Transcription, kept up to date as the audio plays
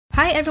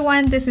Hi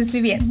everyone, this is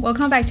Vivian.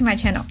 Welcome back to my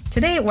channel.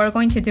 Today we're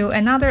going to do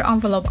another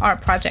envelope art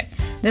project.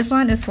 This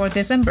one is for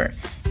December,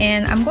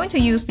 and I'm going to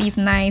use these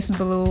nice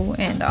blue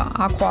and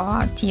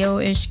aqua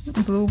teal-ish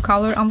blue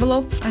color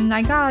envelope. And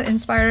I got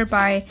inspired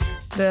by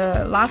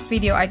the last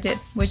video I did,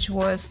 which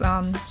was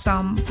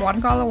some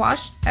watercolor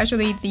wash.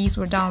 Actually, these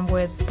were done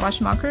with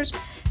brush markers.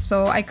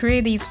 So I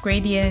created these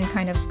gradient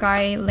kind of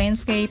sky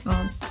landscape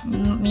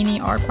mini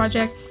art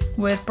project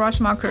with brush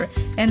marker,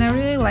 and I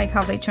really like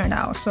how they turned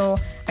out. So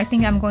I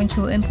think I'm going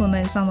to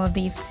implement some of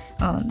these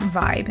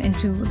vibe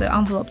into the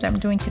envelope that I'm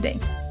doing today.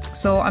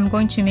 So I'm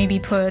going to maybe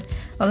put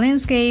a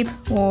landscape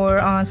or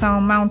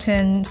some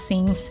mountain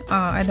scene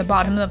at the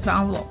bottom of the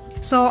envelope.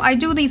 So I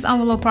do these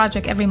envelope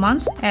project every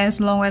month as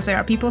long as there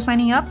are people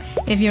signing up.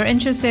 If you're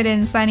interested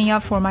in signing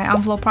up for my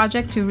envelope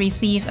project to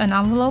receive an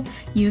envelope,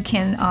 you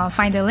can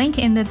find the link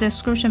in the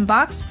description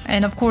box.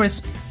 And of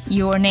course,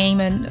 your name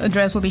and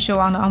address will be shown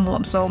on the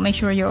envelope, so make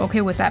sure you're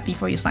okay with that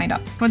before you sign up.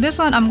 For this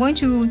one, I'm going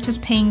to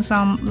just paint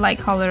some light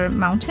color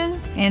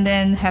mountains and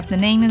then have the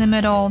name in the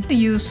middle. I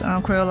use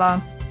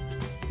Crayola,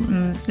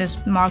 this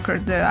marker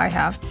that I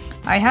have.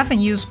 I haven't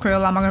used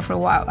Crayola marker for a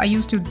while. I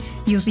used to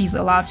use these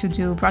a lot to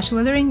do brush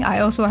lettering. I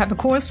also have a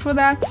course for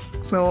that,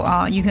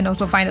 so you can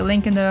also find a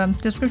link in the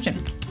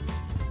description.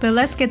 But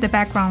let's get the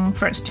background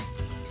first.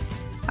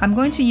 I'm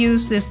going to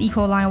use this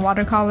Ecoline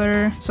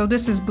watercolor. So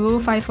this is blue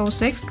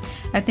 506.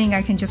 I think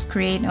I can just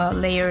create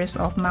layers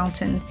of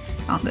mountain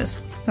on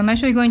this. So I'm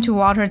actually going to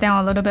water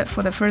down a little bit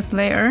for the first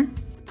layer.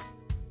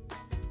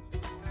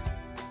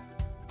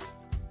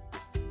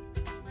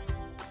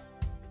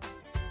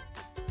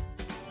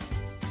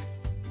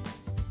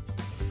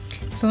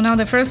 So now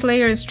the first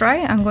layer is dry.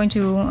 I'm going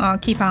to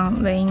keep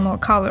on laying more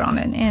color on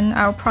it, and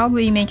I'll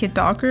probably make it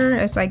darker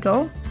as I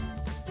go.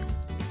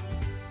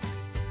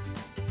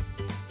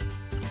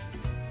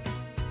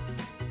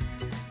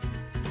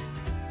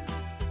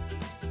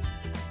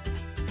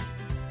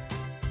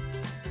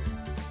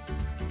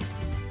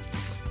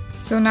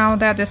 So now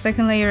that the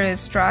second layer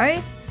is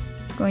dry,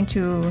 I'm going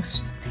to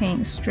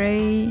paint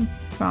straight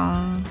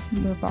from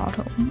the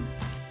bottom.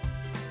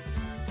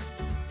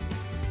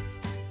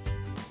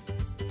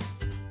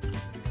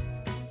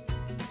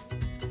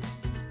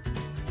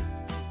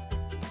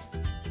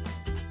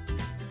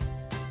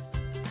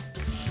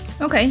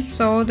 Okay,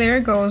 so there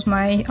goes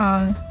my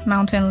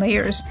mountain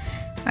layers.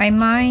 I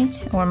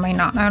might or might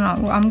not, I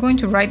don't know. I'm going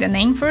to write the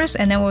name first,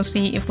 and then we'll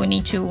see if we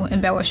need to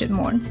embellish it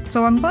more.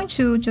 So I'm going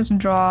to just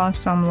draw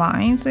some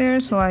lines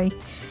there so I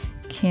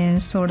can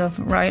sort of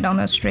write on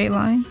a straight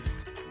line.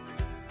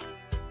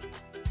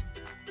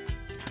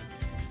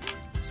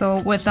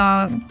 So with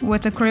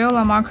the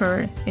Crayola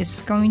marker,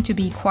 it's going to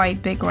be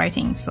quite big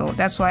writing, so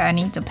that's why I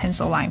need the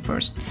pencil line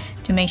first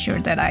to make sure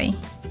that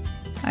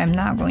I'm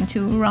not going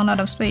to run out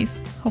of space,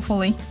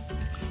 hopefully.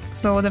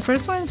 So the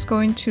first one is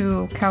going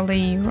to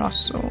Kelly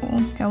Russell.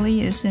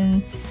 Kelly is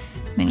in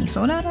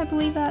Minnesota, I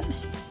believe that.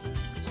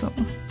 So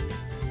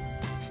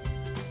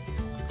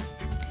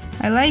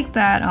I like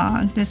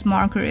that this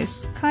marker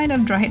is kind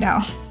of dried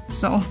out.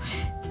 So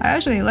I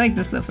actually like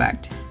this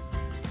effect.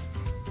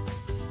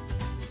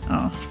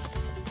 Oh,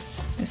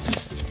 this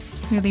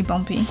is really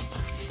bumpy.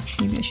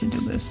 Maybe I should do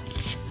this.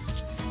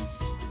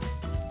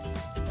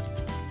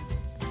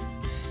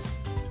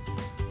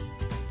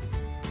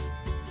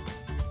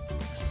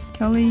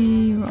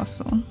 Kelly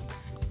Russell.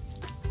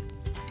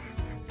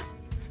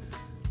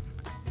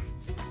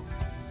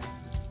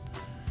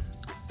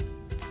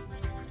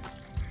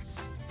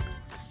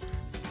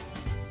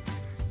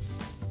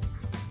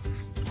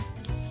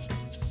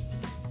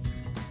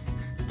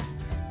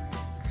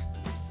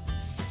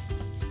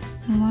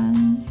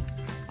 One,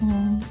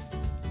 oh,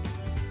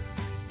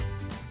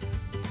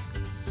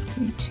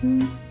 3,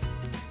 2.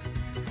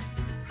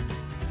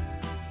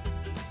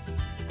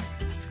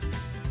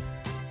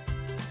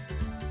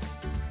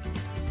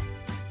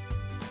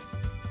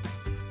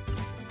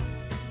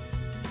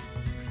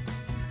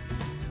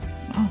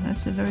 Oh,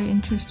 that's a very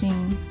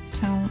interesting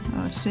town,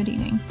 city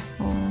name.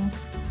 Oh,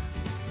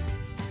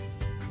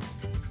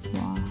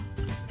 wow.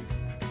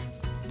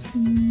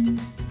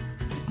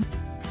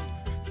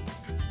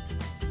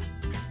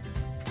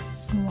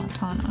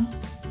 Watana.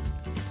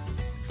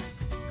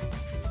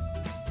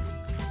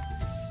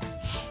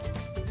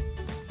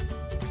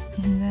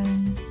 And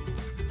then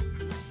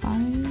 5,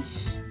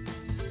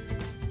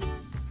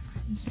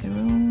 0,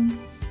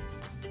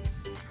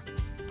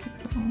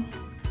 0.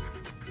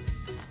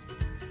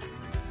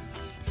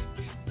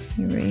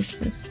 Erase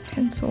this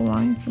pencil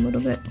line a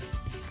little bit.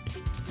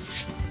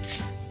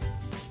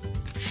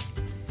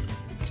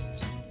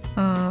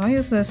 I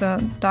use this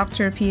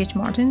Dr. P.H.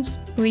 Martin's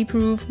Bleed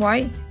Proof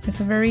White. It's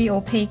a very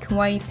opaque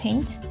white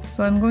paint.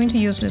 So I'm going to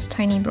use this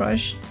tiny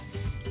brush.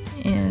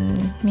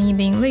 And me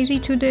being lazy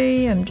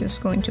today, I'm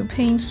just going to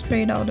paint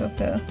straight out of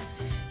the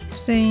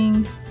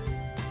thing.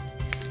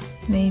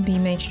 Maybe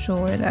make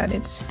sure that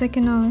it's thick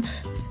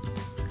enough.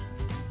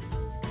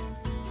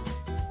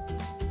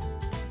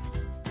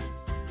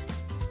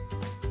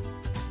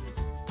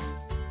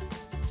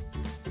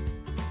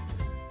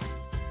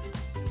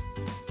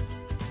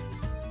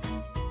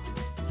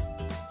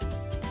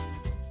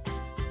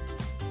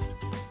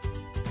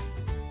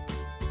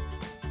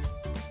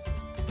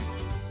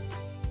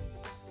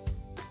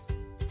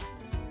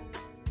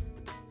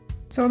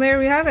 So there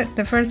we have it,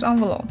 the first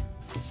envelope.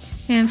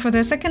 And for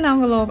the second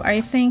envelope,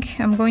 I think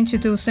I'm going to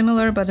do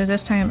similar, but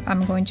this time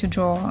I'm going to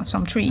draw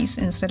some trees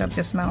instead of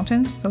just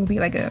mountains. So it'll be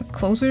like a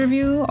closer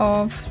view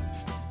of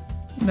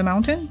the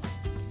mountain.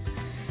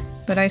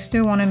 But I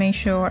still want to make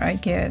sure I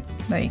get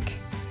like,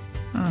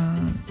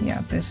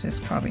 yeah, this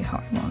is probably how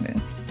I want it.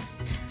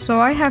 So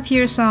I have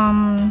here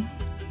some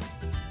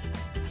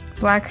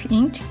black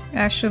ink.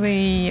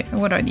 Actually,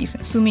 what are these?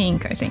 Sumi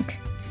ink, I think.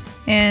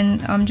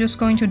 And I'm just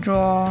going to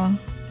draw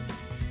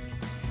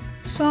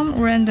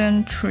some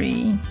random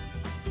tree.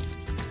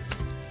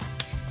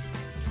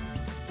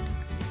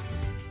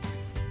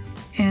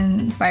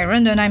 And by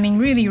random, I mean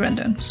really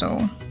random. So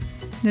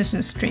this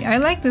is tree. I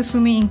like the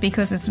Sumi ink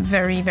because it's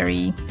very,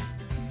 very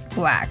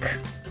black,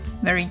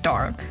 very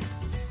dark.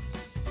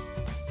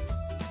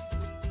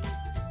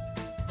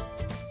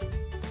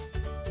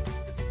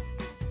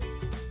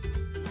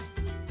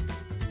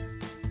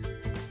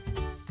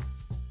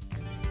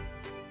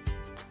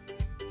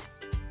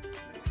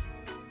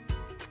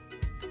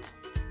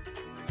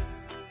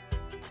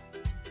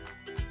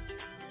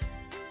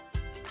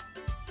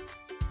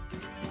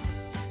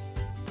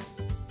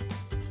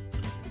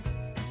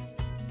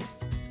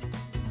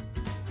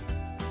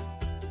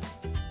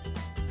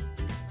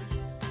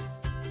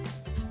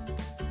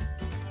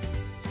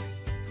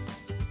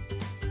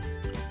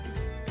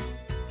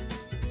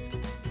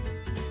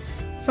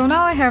 So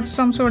now I have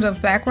some sort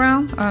of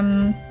background.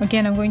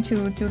 Again, I'm going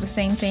to do the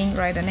same thing,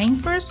 write a name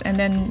first, and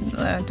then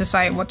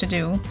decide what to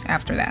do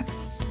after that.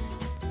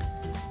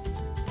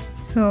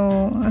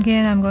 So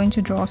again, I'm going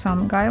to draw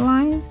some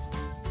guidelines.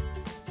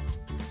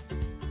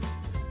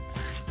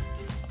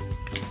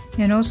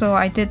 And also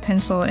I did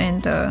pencil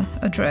in the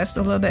address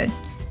a little bit,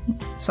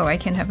 so I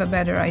can have a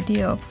better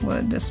idea of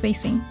what the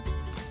spacing.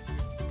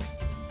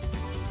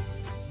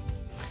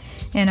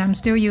 And I'm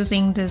still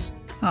using this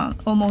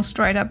almost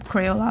dried up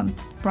Crayola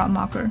broad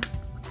marker.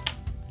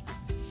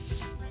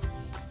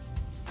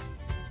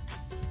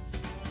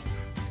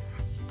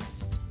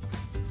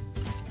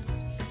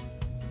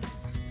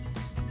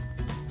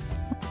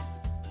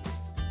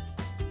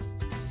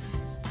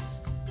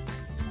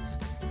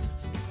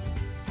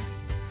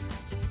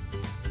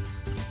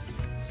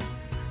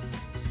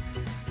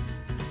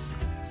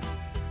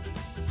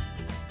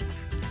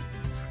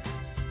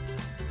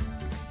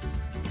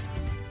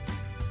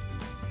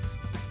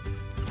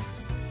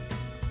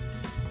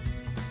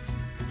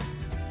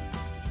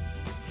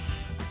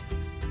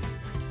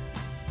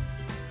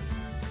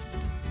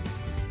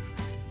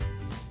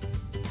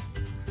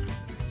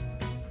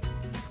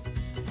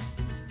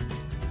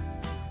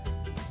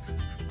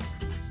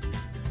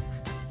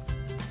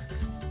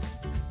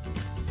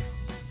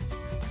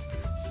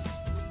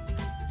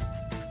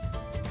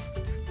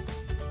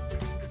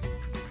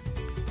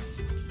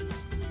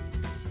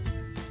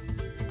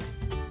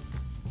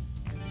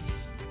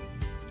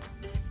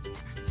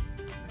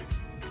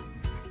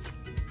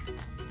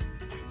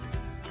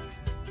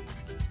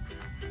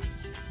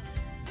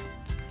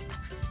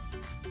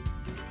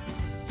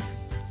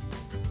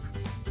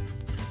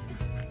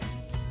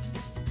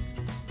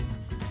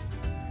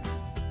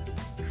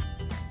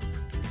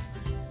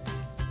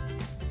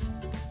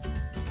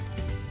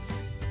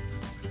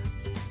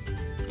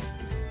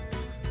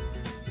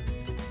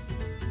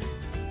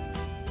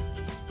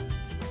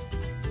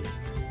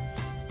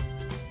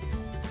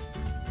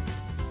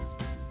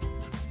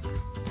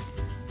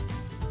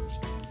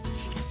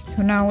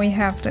 So now we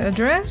have the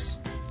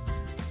address.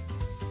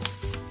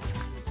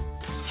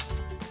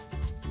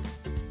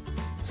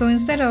 So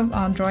instead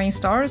of drawing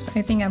stars,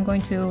 I think I'm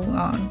going to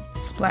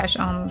splash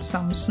on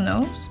some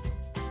snows.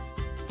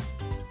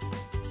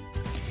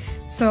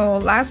 So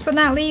last but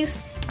not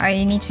least,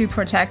 I need to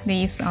protect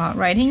these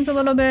writings a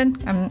little bit.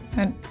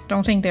 I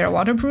don't think they're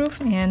waterproof,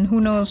 and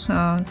who knows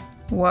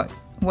what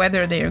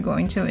weather they are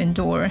going to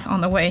endure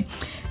on the way.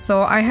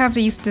 So I have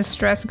these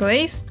distress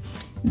glaze.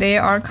 They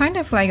are kind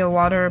of like a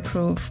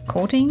waterproof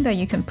coating that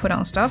you can put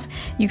on stuff.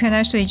 You can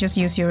actually just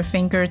use your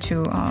finger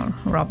to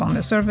rub on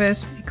the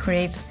surface. It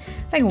creates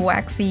like a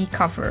waxy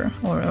cover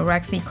or a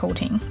waxy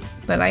coating.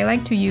 But I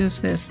like to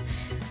use this,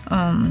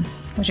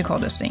 what you call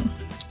this thing?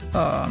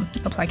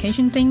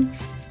 Application thing.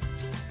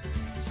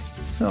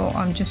 So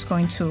I'm just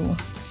going to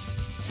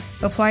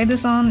apply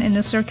this on in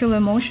a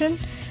circular motion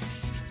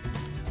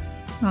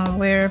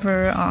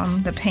wherever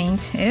the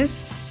paint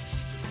is.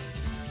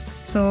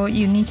 So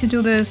you need to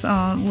do this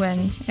when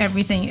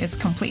everything is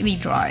completely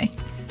dry.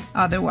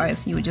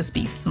 Otherwise, you would just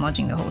be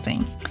smudging the whole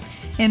thing.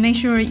 And make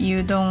sure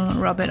you don't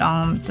rub it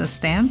on the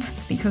stamp,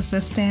 because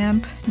the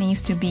stamp needs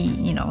to be,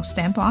 you know,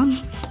 stamp on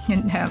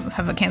and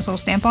have a cancel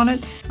stamp on it.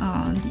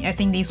 I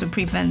think these would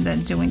prevent them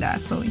doing that.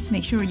 So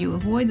make sure you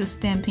avoid the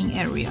stamping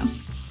area.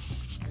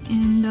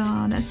 And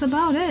that's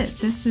about it.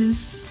 This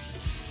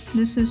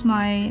is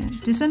my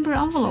December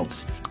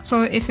envelopes.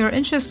 So if you're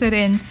interested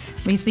in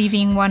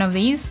receiving one of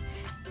these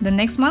the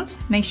next month,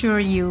 make sure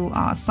you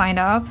sign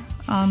up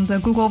on the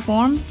Google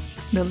form.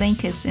 The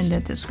link is in the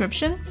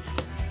description.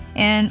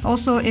 And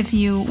also, if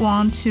you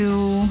want to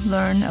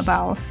learn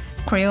about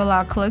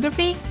Crayola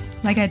calligraphy,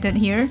 like I did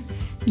here,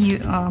 you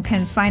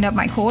can sign up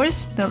my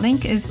course. The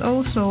link is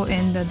also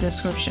in the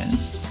description.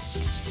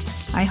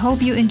 I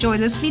hope you enjoyed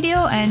this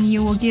video and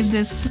you will give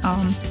this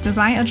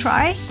design a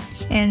try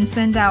and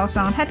send out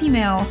some happy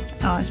mail,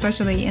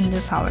 especially in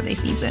this holiday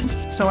season.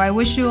 So I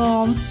wish you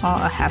all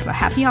have a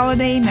happy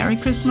holiday, Merry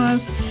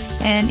Christmas,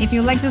 and if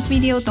you like this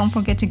video, don't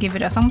forget to give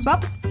it a thumbs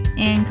up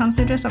and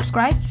consider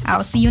subscribe.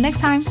 I'll see you next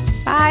time.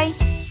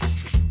 Bye!